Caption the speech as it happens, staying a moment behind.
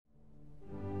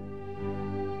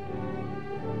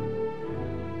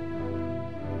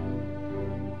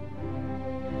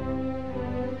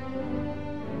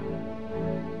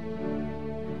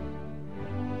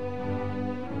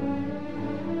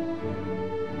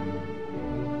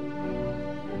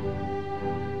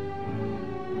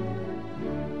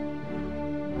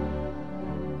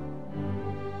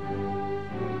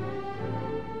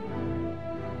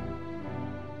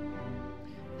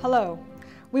Hello.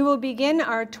 We will begin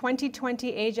our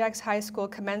 2020 Ajax High School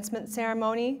commencement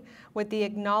ceremony with the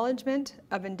acknowledgement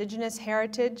of Indigenous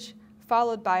heritage,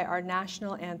 followed by our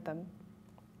national anthem.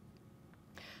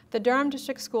 The Durham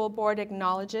District School Board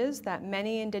acknowledges that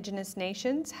many Indigenous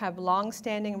nations have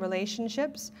long-standing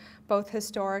relationships, both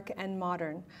historic and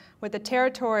modern, with the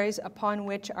territories upon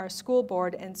which our school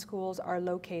board and schools are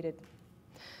located.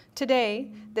 Today,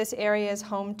 this area is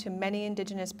home to many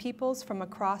Indigenous peoples from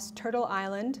across Turtle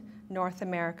Island, North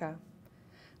America.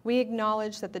 We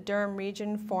acknowledge that the Durham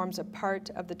region forms a part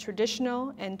of the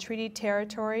traditional and treaty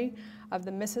territory of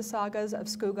the Mississaugas of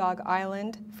Scugog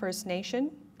Island First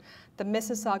Nation, the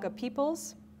Mississauga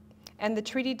peoples, and the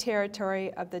treaty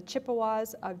territory of the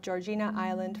Chippewas of Georgina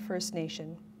Island First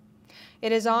Nation.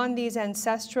 It is on these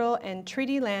ancestral and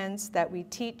treaty lands that we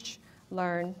teach,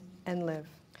 learn, and live.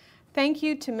 Thank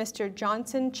you to Mr.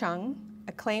 Johnson Chung,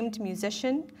 acclaimed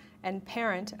musician and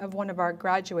parent of one of our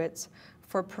graduates,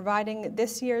 for providing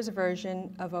this year's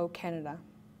version of O Canada.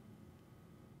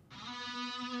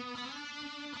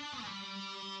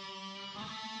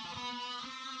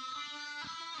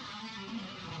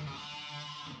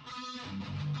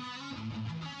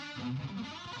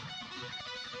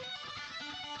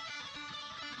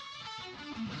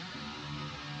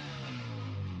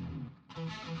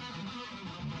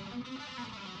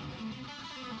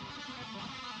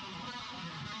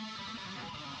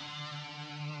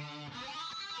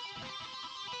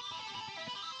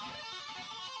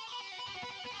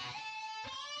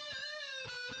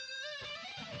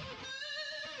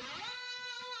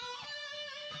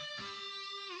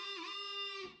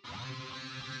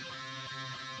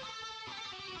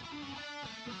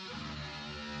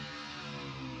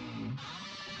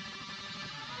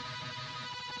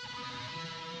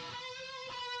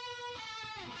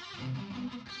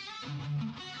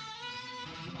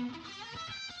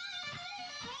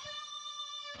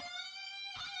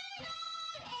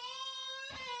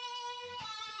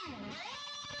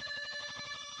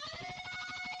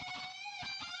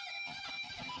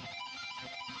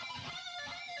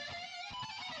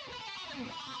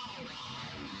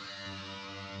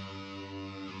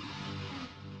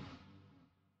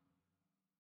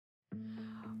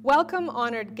 Welcome,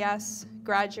 honored guests,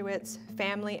 graduates,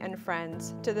 family, and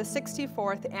friends to the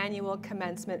 64th Annual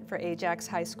Commencement for Ajax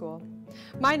High School.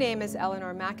 My name is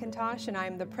Eleanor McIntosh, and I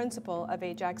am the principal of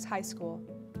Ajax High School.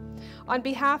 On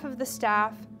behalf of the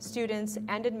staff, students,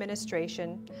 and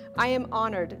administration, I am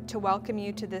honored to welcome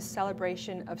you to this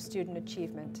celebration of student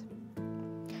achievement.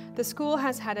 The school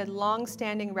has had a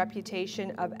long-standing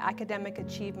reputation of academic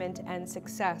achievement and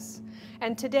success,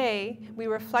 and today we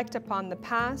reflect upon the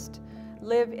past,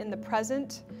 live in the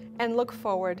present, and look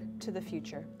forward to the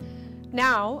future.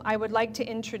 Now, I would like to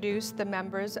introduce the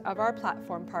members of our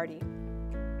platform party.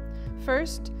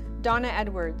 First, Donna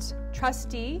Edwards,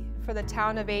 trustee for the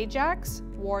town of Ajax,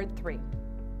 Ward 3.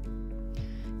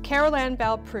 Carol Ann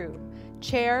Bell-Prue,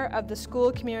 chair of the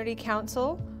School Community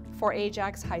Council for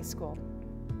Ajax High School.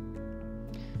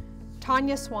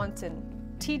 Tanya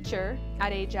Swanson, teacher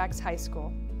at Ajax High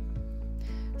School.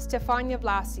 Stefania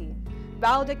Blasi,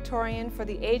 valedictorian for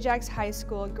the Ajax High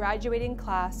School graduating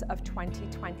class of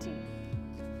 2020.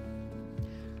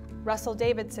 Russell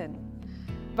Davidson,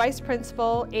 vice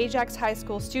principal, Ajax High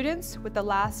School students with the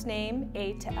last name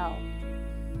A to L.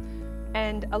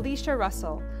 And Alicia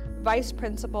Russell, vice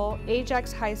principal,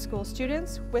 Ajax High School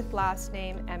students with last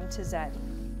name M to Z.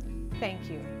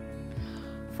 Thank you.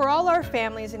 For all our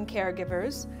families and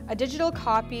caregivers, a digital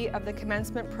copy of the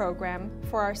commencement program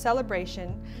for our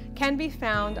celebration can be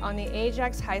found on the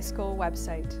Ajax High School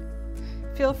website.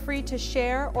 Feel free to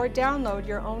share or download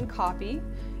your own copy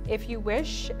if you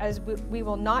wish, as we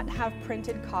will not have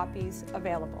printed copies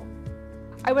available.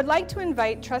 I would like to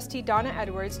invite Trustee Donna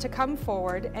Edwards to come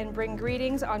forward and bring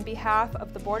greetings on behalf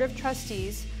of the Board of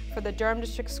Trustees for the Durham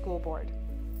District School Board.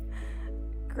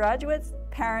 Graduates,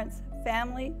 parents,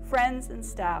 family, friends, and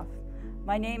staff.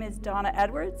 My name is Donna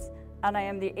Edwards, and I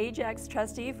am the Ajax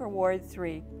trustee for Ward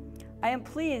 3. I am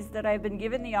pleased that I have been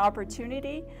given the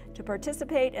opportunity to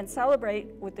participate and celebrate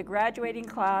with the graduating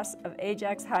class of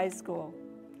Ajax High School.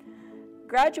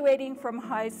 Graduating from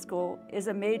high school is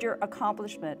a major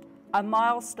accomplishment, a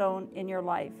milestone in your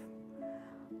life.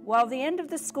 While the end of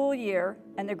the school year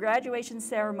and the graduation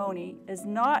ceremony is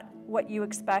not what you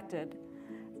expected,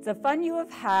 the fun you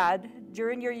have had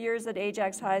during your years at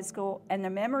Ajax High School and the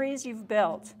memories you've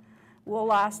built will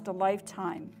last a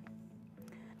lifetime.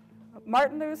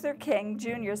 Martin Luther King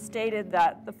Jr. stated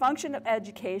that the function of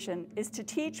education is to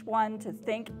teach one to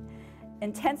think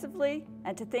intensively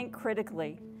and to think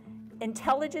critically.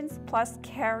 Intelligence plus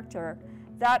character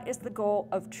That is the goal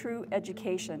of true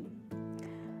education.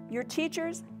 Your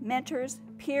teachers, mentors,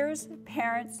 peers,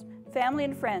 parents, family,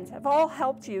 and friends have all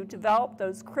helped you develop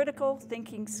those critical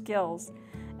thinking skills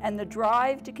and the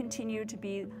drive to continue to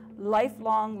be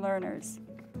lifelong learners.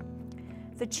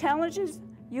 The challenges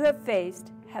you have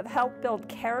faced have helped build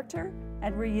character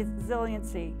and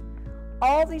resiliency.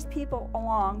 All these people,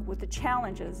 along with the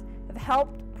challenges, have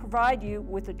helped provide you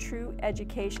with a true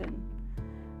education.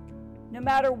 No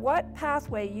matter what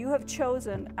pathway you have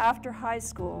chosen after high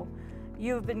school,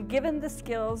 you have been given the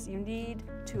skills you need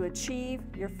to achieve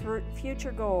your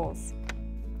future goals.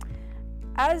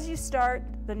 As you start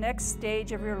the next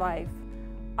stage of your life,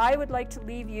 I would like to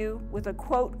leave you with a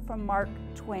quote from Mark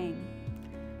Twain.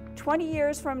 20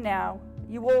 years from now,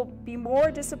 you will be more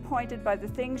disappointed by the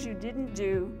things you didn't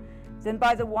do than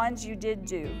by the ones you did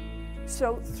do.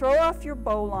 So throw off your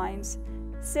bowlines,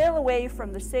 sail away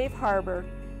from the safe harbor,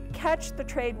 catch the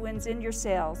trade winds in your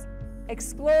sails,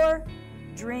 explore,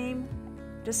 dream,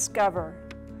 discover.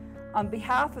 On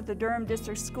behalf of the Durham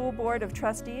District School Board of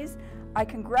Trustees, I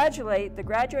congratulate the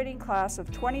graduating class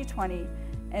of 2020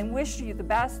 and wish you the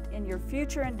best in your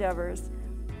future endeavors,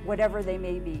 whatever they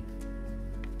may be.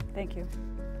 Thank you.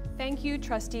 Thank you,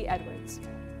 Trustee Edwards.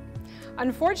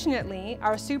 Unfortunately,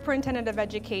 our Superintendent of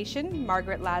Education,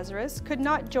 Margaret Lazarus, could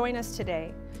not join us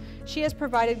today. She has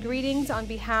provided greetings on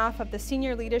behalf of the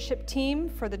senior leadership team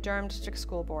for the Durham District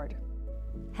School Board.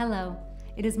 Hello.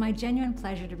 It is my genuine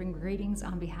pleasure to bring greetings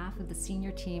on behalf of the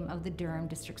senior team of the Durham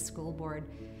District School Board.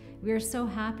 We are so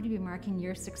happy to be marking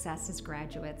your success as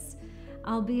graduates,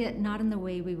 albeit not in the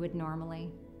way we would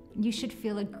normally. You should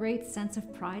feel a great sense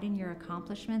of pride in your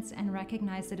accomplishments and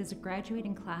recognize that as a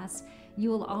graduating class,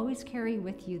 you will always carry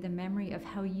with you the memory of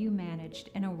how you managed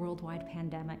in a worldwide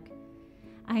pandemic.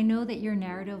 I know that your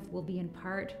narrative will be in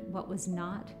part what was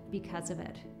not because of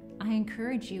it. I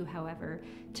encourage you, however,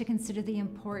 to consider the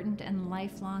important and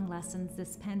lifelong lessons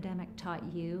this pandemic taught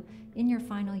you in your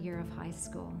final year of high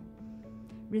school.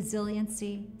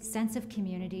 Resiliency, sense of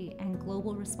community, and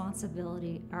global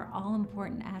responsibility are all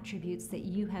important attributes that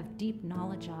you have deep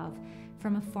knowledge of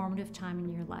from a formative time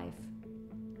in your life.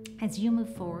 As you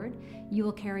move forward, you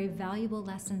will carry valuable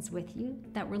lessons with you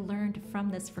that were learned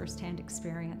from this firsthand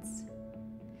experience.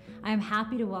 I am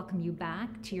happy to welcome you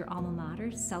back to your alma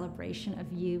mater's celebration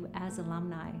of you as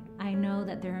alumni. I know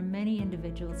that there are many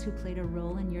individuals who played a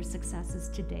role in your successes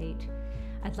to date.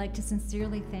 I'd like to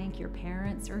sincerely thank your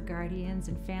parents or guardians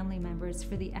and family members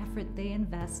for the effort they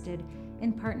invested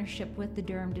in partnership with the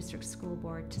Durham District School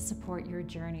Board to support your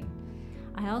journey.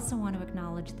 I also want to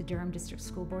acknowledge the Durham District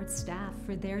School Board staff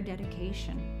for their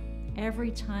dedication. Every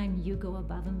time you go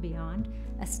above and beyond,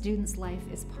 a student's life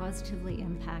is positively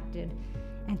impacted,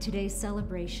 and today's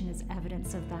celebration is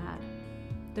evidence of that.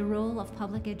 The role of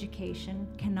public education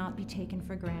cannot be taken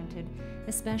for granted,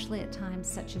 especially at times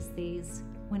such as these,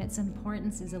 when its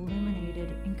importance is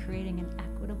illuminated in creating an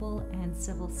equitable and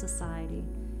civil society.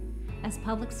 As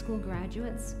public school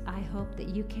graduates, I hope that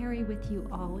you carry with you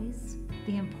always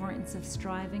the importance of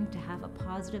striving to have a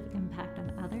positive impact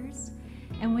on others,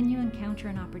 and when you encounter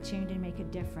an opportunity to make a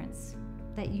difference,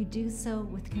 that you do so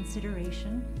with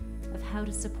consideration of how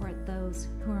to support those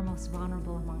who are most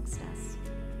vulnerable amongst us.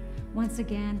 Once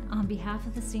again, on behalf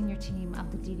of the senior team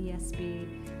of the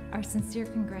DDSB, our sincere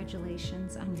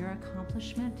congratulations on your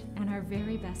accomplishment and our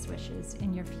very best wishes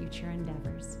in your future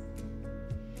endeavors.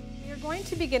 We are going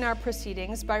to begin our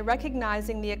proceedings by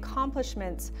recognizing the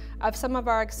accomplishments of some of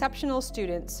our exceptional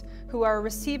students who are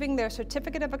receiving their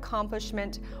Certificate of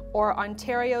Accomplishment or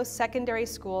Ontario Secondary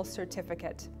School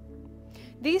Certificate.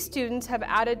 These students have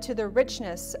added to the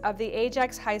richness of the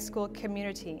Ajax High School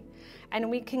community, and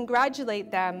we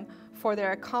congratulate them for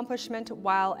their accomplishment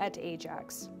while at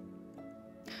Ajax.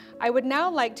 I would now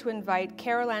like to invite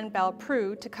Carol-Ann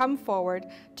Bell-Prue to come forward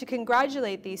to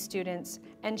congratulate these students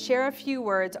and share a few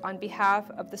words on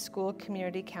behalf of the School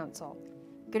Community Council.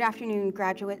 Good afternoon,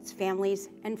 graduates, families,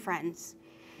 and friends.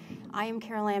 I am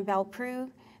Carol-Ann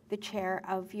Bell-Prue, the chair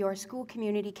of your School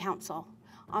Community Council.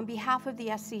 On behalf of the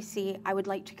SCC, I would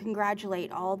like to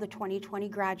congratulate all the 2020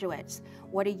 graduates.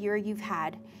 What a year you've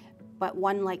had, but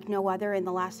one like no other in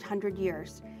the last 100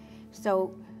 years.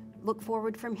 So look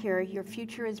forward from here. Your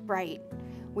future is bright.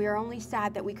 We are only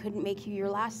sad that we couldn't make you your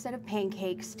last set of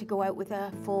pancakes to go out with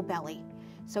a full belly.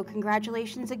 So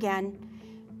congratulations again.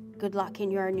 Good luck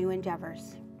in your new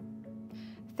endeavors.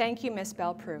 Thank you, Ms.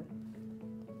 Bell-Prue.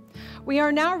 We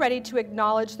are now ready to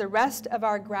acknowledge the rest of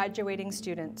our graduating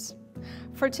students.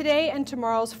 For today and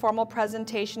tomorrow's formal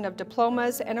presentation of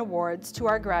diplomas and awards to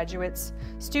our graduates,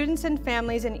 students and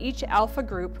families in each Alpha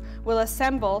group will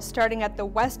assemble starting at the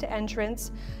west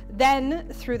entrance, then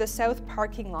through the south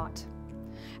parking lot.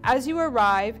 As you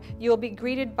arrive, you will be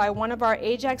greeted by one of our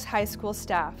Ajax High School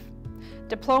staff.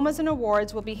 Diplomas and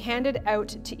awards will be handed out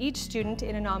to each student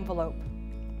in an envelope.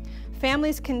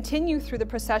 Families continue through the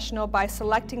processional by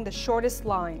selecting the shortest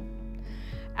line.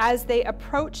 As they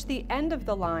approach the end of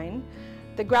the line,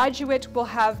 the graduate will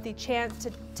have the chance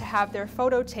to have their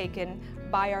photo taken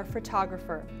by our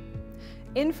photographer.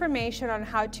 Information on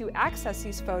how to access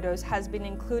these photos has been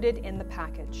included in the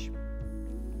package.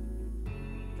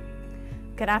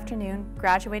 Good afternoon,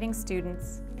 graduating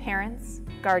students, parents,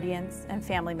 guardians, and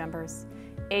family members,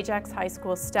 Ajax High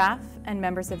School staff, and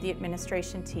members of the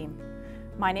administration team.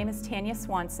 My name is Tanya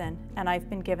Swanson, and I've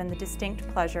been given the distinct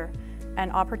pleasure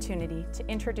and opportunity to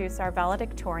introduce our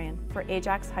valedictorian for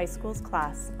Ajax High School's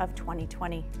class of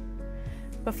 2020.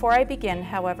 Before I begin,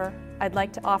 however, I'd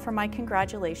like to offer my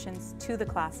congratulations to the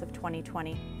class of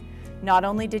 2020. Not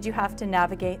only did you have to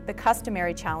navigate the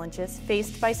customary challenges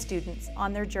faced by students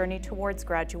on their journey towards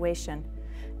graduation,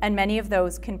 and many of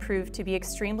those can prove to be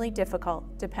extremely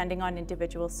difficult depending on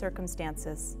individual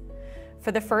circumstances.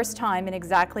 For the first time in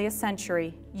exactly a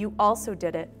century, you also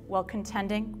did it while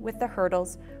contending with the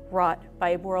hurdles wrought by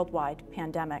a worldwide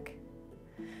pandemic.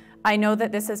 I know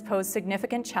that this has posed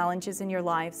significant challenges in your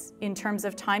lives in terms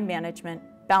of time management,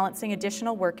 balancing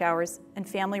additional work hours and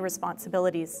family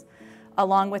responsibilities,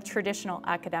 along with traditional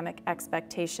academic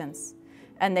expectations,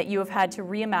 and that you have had to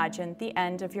reimagine the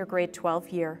end of your grade 12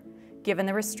 year, given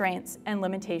the restraints and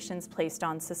limitations placed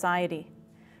on society.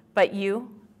 But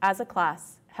you, as a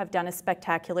class, have done a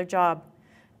spectacular job,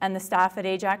 and the staff at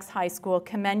Ajax High School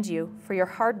commend you for your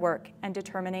hard work and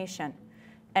determination,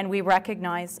 and we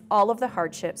recognize all of the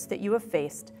hardships that you have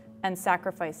faced and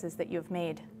sacrifices that you have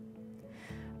made.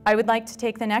 I would like to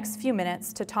take the next few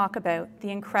minutes to talk about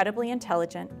the incredibly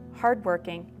intelligent,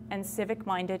 hardworking, and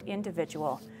civic-minded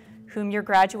individual whom your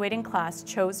graduating class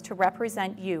chose to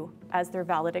represent you as their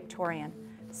valedictorian,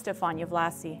 Stefania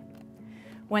Vlasi.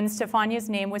 When Stefania's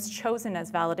name was chosen as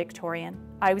valedictorian,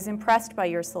 I was impressed by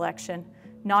your selection,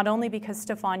 not only because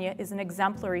Stefania is an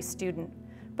exemplary student,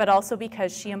 but also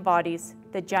because she embodies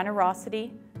the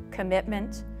generosity,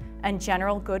 commitment, and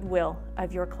general goodwill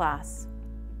of your class.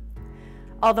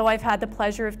 Although I've had the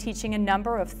pleasure of teaching a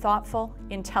number of thoughtful,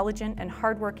 intelligent, and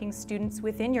hardworking students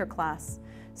within your class,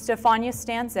 Stefania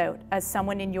stands out as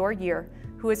someone in your year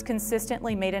who has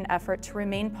consistently made an effort to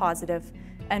remain positive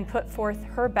and put forth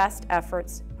her best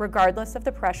efforts regardless of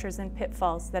the pressures and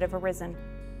pitfalls that have arisen.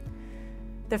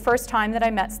 The first time that I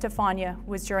met Stefania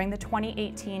was during the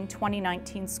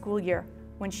 2018-2019 school year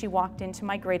when she walked into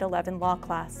my grade 11 law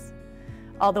class.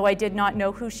 Although I did not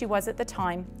know who she was at the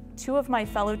time, two of my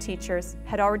fellow teachers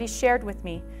had already shared with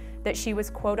me that she was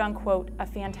quote-unquote a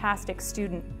fantastic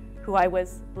student who I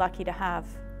was lucky to have.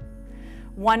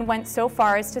 One went so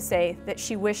far as to say that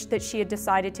she wished that she had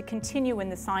decided to continue in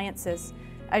the sciences,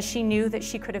 as she knew that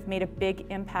she could have made a big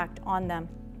impact on them.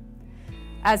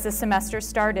 As the semester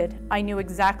started, I knew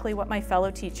exactly what my fellow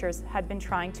teachers had been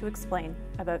trying to explain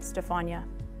about Stefania.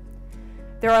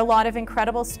 There are a lot of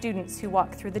incredible students who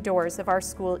walk through the doors of our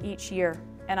school each year,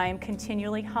 and I am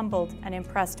continually humbled and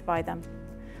impressed by them.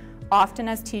 Often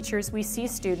as teachers, we see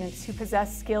students who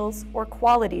possess skills or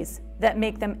qualities that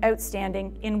make them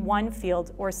outstanding in one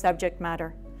field or subject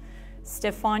matter.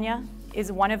 Stefania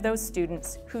is one of those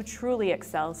students who truly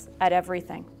excels at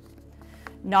everything.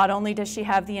 Not only does she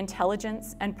have the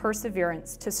intelligence and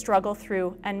perseverance to struggle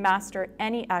through and master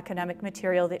any academic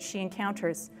material that she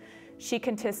encounters, she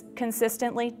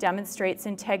consistently demonstrates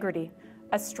integrity,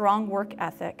 a strong work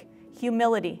ethic,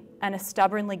 humility, and a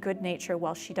stubbornly good nature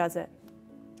while she does it.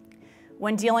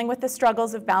 When dealing with the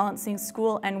struggles of balancing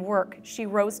school and work, she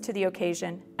rose to the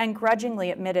occasion and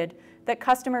grudgingly admitted that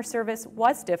customer service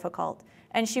was difficult,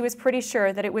 and she was pretty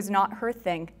sure that it was not her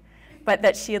thing, but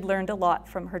that she had learned a lot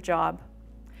from her job.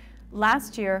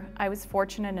 Last year, I was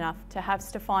fortunate enough to have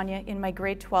Stefania in my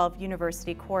grade 12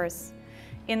 university course.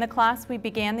 In the class, we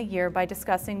began the year by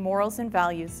discussing morals and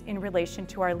values in relation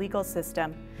to our legal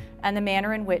system and the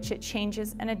manner in which it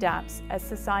changes and adapts as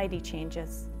society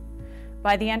changes.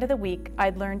 By the end of the week,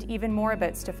 I'd learned even more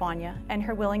about Stefania and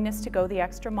her willingness to go the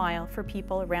extra mile for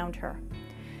people around her.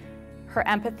 Her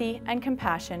empathy and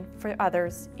compassion for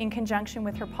others, in conjunction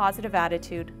with her positive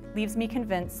attitude, leaves me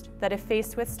convinced that if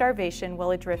faced with starvation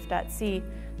while adrift at sea,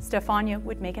 Stefania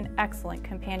would make an excellent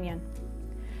companion.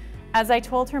 As I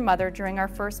told her mother during our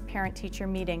first parent-teacher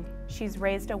meeting, she's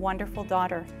raised a wonderful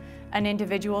daughter, an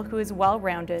individual who is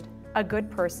well-rounded, a good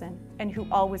person, and who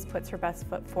always puts her best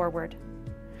foot forward.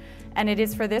 And it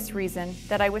is for this reason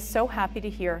that I was so happy to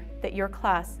hear that your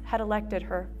class had elected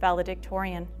her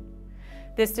valedictorian.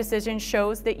 This decision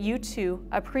shows that you too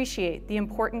appreciate the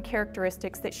important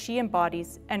characteristics that she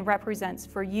embodies and represents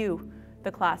for you,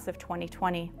 the class of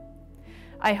 2020.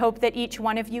 I hope that each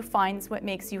one of you finds what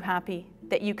makes you happy,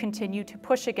 that you continue to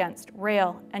push against,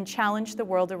 rail, and challenge the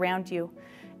world around you,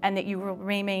 and that you will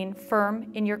remain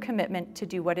firm in your commitment to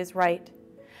do what is right.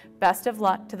 Best of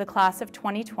luck to the class of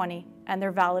 2020 and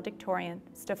their valedictorian,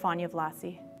 Stefania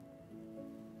Vlasi.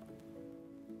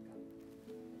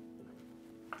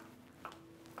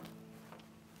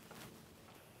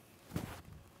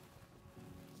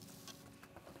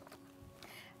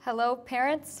 Hello,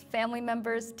 parents, family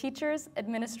members, teachers,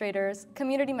 administrators,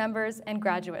 community members, and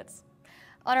graduates.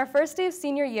 On our first day of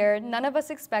senior year, none of us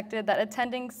expected that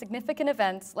attending significant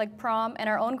events like prom and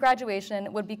our own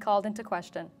graduation would be called into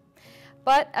question.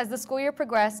 But as the school year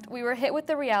progressed, we were hit with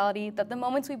the reality that the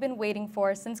moments we've been waiting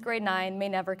for since grade 9 may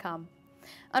never come.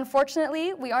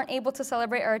 Unfortunately, we aren't able to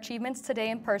celebrate our achievements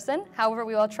today in person. However,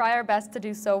 we will try our best to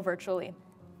do so virtually.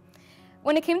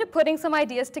 When it came to putting some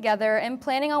ideas together and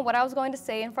planning on what I was going to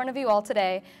say in front of you all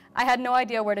today, I had no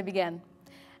idea where to begin.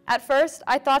 At first,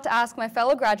 I thought to ask my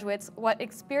fellow graduates what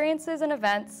experiences and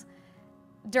events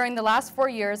during the last 4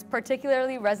 years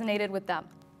particularly resonated with them.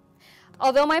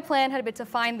 Although my plan had been to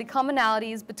find the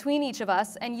commonalities between each of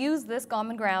us and use this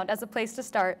common ground as a place to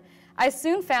start, I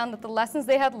soon found that the lessons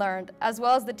they had learned, as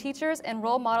well as the teachers and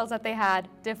role models that they had,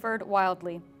 differed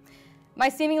wildly. My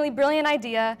seemingly brilliant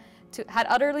idea had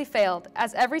utterly failed,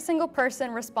 as every single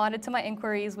person responded to my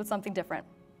inquiries with something different.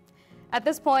 At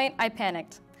this point, I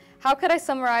panicked. How could I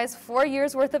summarize 4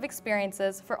 years' worth of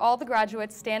experiences for all the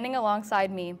graduates standing alongside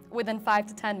me within 5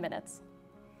 to 10 minutes?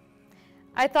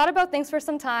 I thought about things for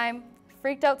some time,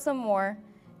 freaked out some more,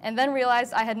 and then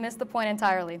realized I had missed the point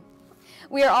entirely.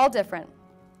 We are all different.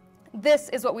 This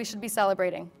is what we should be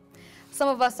celebrating. Some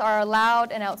of us are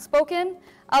loud and outspoken,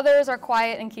 others are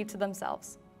quiet and keep to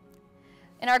themselves.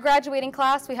 In our graduating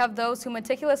class, we have those who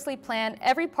meticulously plan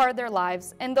every part of their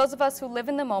lives, and those of us who live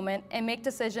in the moment and make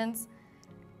decisions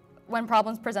when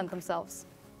problems present themselves.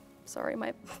 Sorry,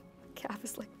 my cap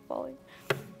is like falling.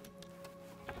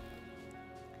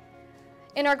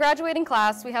 In our graduating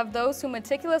class, we have those who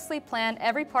meticulously plan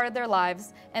every part of their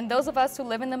lives, and those of us who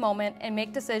live in the moment and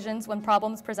make decisions when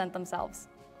problems present themselves.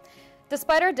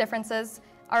 Despite our differences,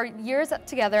 our years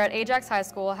together at Ajax High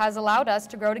School has allowed us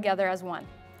to grow together as one.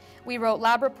 We wrote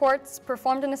lab reports,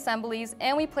 performed in assemblies,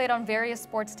 and we played on various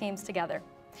sports teams together.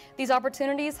 These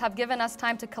opportunities have given us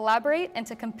time to collaborate and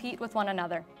to compete with one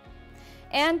another.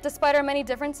 And despite our many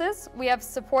differences, we have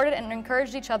supported and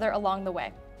encouraged each other along the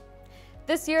way.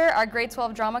 This year, our grade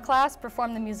 12 drama class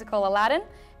performed the musical Aladdin,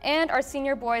 and our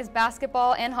senior boys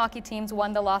basketball and hockey teams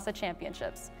won the LASA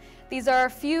championships. These are a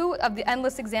few of the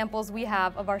endless examples we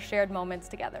have of our shared moments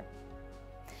together.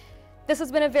 This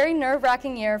has been a very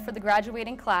nerve-wracking year for the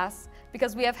graduating class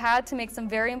because we have had to make some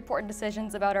very important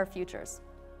decisions about our futures.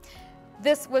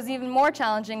 This was even more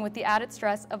challenging with the added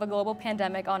stress of a global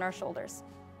pandemic on our shoulders.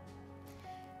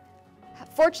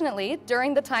 Fortunately,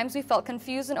 during the times we felt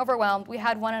confused and overwhelmed, we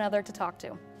had one another to talk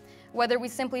to. Whether we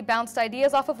simply bounced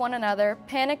ideas off of one another,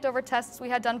 panicked over tests we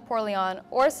had done poorly on,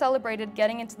 or celebrated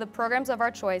getting into the programs of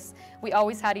our choice, we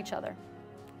always had each other.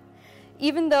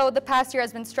 Even though the past year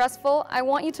has been stressful, I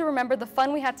want you to remember the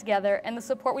fun we had together and the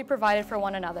support we provided for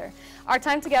one another. Our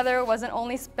time together wasn't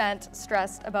only spent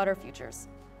stressed about our futures.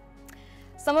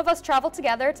 Some of us traveled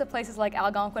together to places like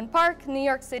Algonquin Park, New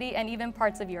York City, and even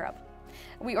parts of Europe.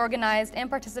 We organized and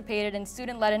participated in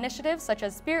student-led initiatives such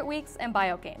as Spirit Weeks and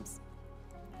Bio Games.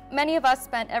 Many of us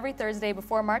spent every Thursday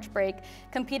before March break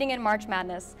competing in March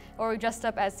Madness, where we dressed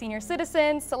up as senior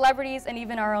citizens, celebrities, and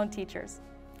even our own teachers.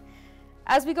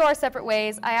 As we go our separate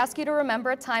ways, I ask you to remember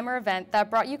a time or event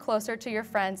that brought you closer to your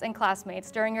friends and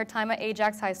classmates during your time at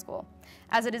Ajax High School,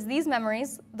 as it is these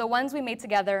memories, the ones we made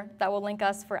together, that will link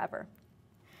us forever.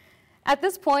 At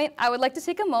this point, I would like to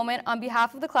take a moment on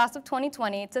behalf of the class of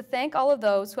 2020 to thank all of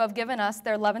those who have given us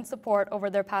their love and support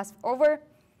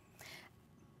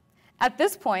At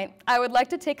this point, I would like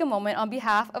to take a moment on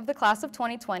behalf of the class of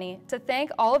 2020 to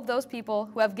thank all of those people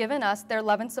who have given us their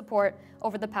love and support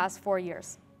over the past 4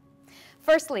 years.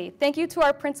 Firstly, thank you to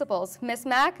our principals, Ms.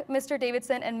 Mack, Mr.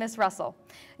 Davidson, and Ms. Russell.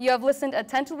 You have listened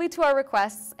attentively to our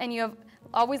requests, and you have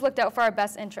always looked out for our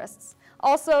best interests.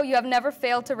 Also, you have never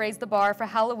failed to raise the bar for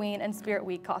Halloween and Spirit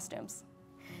Week costumes.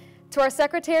 To our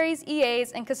secretaries,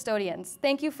 EAs, and custodians,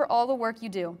 thank you for all the work you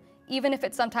do, even if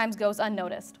it sometimes goes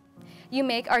unnoticed. You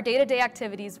make our day-to-day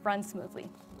activities run smoothly.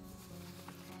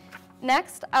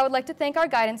 Next, I would like to thank our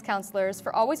guidance counselors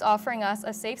for always offering us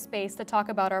a safe space to talk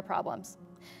about our problems.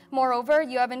 Moreover,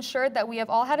 you have ensured that we have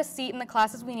all had a seat in the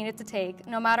classes we needed to take,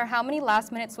 no matter how many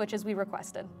last-minute switches we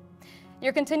requested.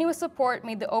 Your continuous support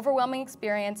made the overwhelming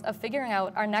experience of figuring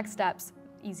out our next steps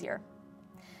easier.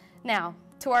 Now,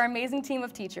 to our amazing team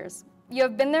of teachers. You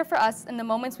have been there for us in the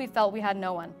moments we felt we had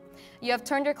no one. You have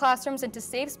turned your classrooms into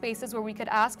safe spaces where we could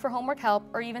ask for homework help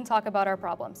or even talk about our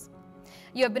problems.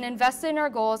 You have been invested in our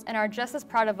goals and are just as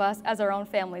proud of us as our own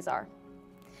families are.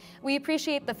 We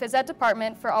appreciate the phys ed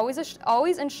department for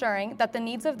always ensuring that the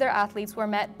needs of their athletes were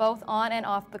met both on and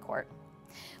off the court.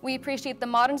 We appreciate the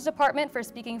moderns department for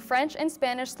speaking French and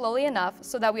Spanish slowly enough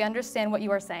so that we understand what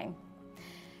you are saying.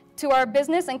 To our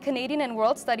business and Canadian and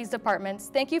world studies departments,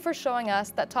 thank you for showing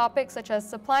us that topics such as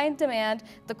supply and demand,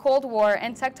 the Cold War,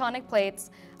 and tectonic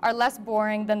plates are less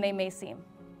boring than they may seem.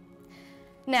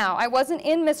 Now, I wasn't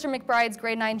in Mr. McBride's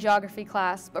grade 9 geography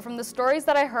class, but from the stories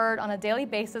that I heard on a daily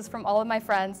basis from all of my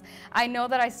friends, I know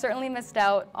that I certainly missed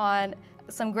out on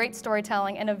some great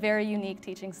storytelling and a very unique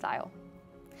teaching style.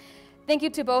 Thank you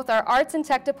to both our arts and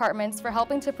tech departments for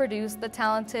helping to produce the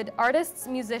talented artists,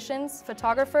 musicians,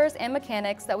 photographers, and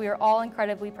mechanics that we are all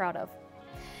incredibly proud of.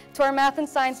 To our math and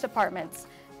science departments,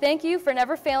 thank you for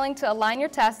never failing to align your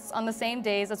tests on the same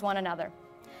days as one another.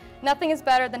 Nothing is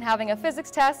better than having a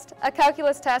physics test, a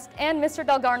calculus test, and Mr.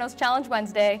 Delgarno's Challenge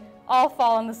Wednesday all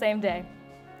fall on the same day.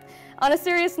 On a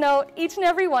serious note, each and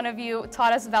every one of you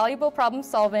taught us valuable problem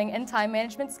solving and time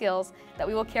management skills that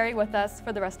we will carry with us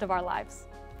for the rest of our lives.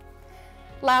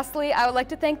 Lastly, I would like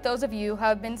to thank those of you who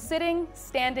have been sitting,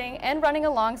 standing, and running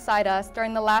alongside us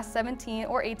during the last 17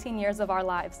 or 18 years of our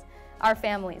lives, our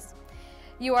families.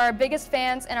 You are our biggest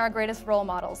fans and our greatest role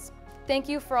models. Thank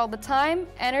you for all the time,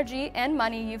 energy, and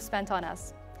money you've spent on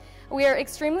us. We are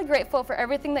extremely grateful for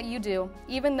everything that you do,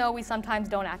 even though we sometimes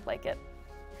don't act like it.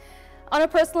 On a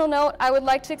personal note, I would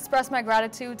like to express my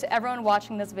gratitude to everyone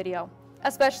watching this video,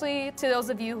 especially to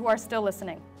those of you who are still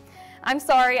listening. I'm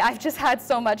sorry, I've just had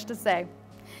so much to say.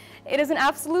 It is an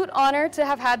absolute honor to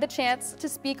have had the chance to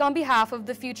speak on behalf of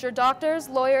the future doctors,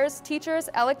 lawyers, teachers,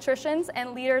 electricians,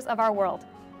 and leaders of our world.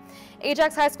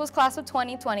 Ajax High School's class of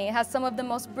 2020 has some of the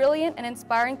most brilliant and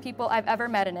inspiring people I've ever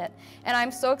met in it, and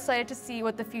I'm so excited to see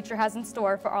what the future has in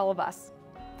store for all of us.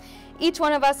 Each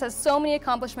one of us has so many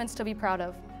accomplishments to be proud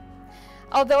of.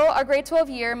 Although our grade 12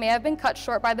 year may have been cut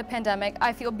short by the pandemic,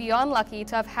 I feel beyond lucky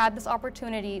to have had this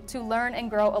opportunity to learn and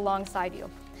grow alongside you.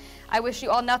 I wish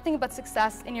you all nothing but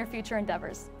success in your future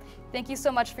endeavors. Thank you so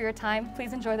much for your time.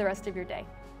 Please enjoy the rest of your day.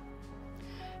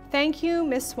 Thank you,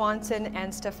 Ms. Swanson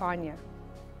and Stefania.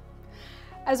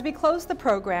 As we close the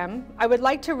program, I would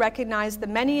like to recognize the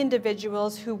many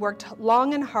individuals who worked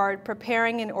long and hard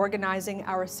preparing and organizing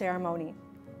our ceremony.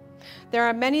 There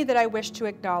are many that I wish to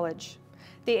acknowledge.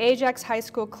 The Ajax High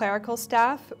School clerical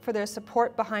staff for their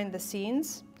support behind the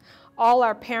scenes, all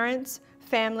our parents,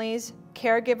 families,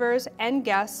 caregivers, and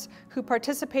guests who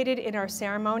participated in our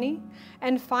ceremony,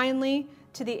 and finally,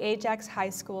 to the Ajax High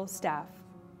School staff.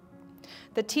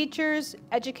 The teachers,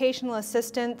 educational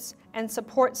assistants, and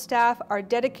support staff are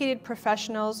dedicated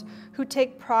professionals who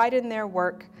take pride in their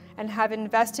work and have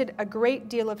invested a great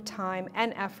deal of time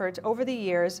and effort over the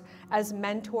years as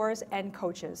mentors and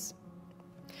coaches.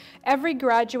 Every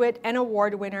graduate and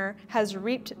award winner has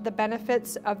reaped the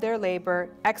benefits of their labor,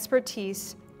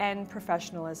 expertise, and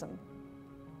professionalism.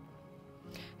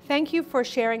 Thank you for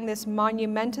sharing this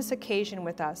monumentous occasion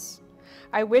with us.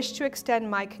 I wish to extend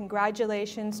my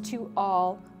congratulations to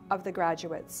all of the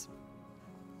graduates.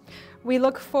 We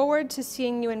look forward to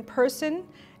seeing you in person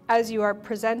as you are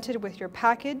presented with your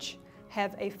package.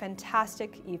 Have a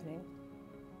fantastic evening.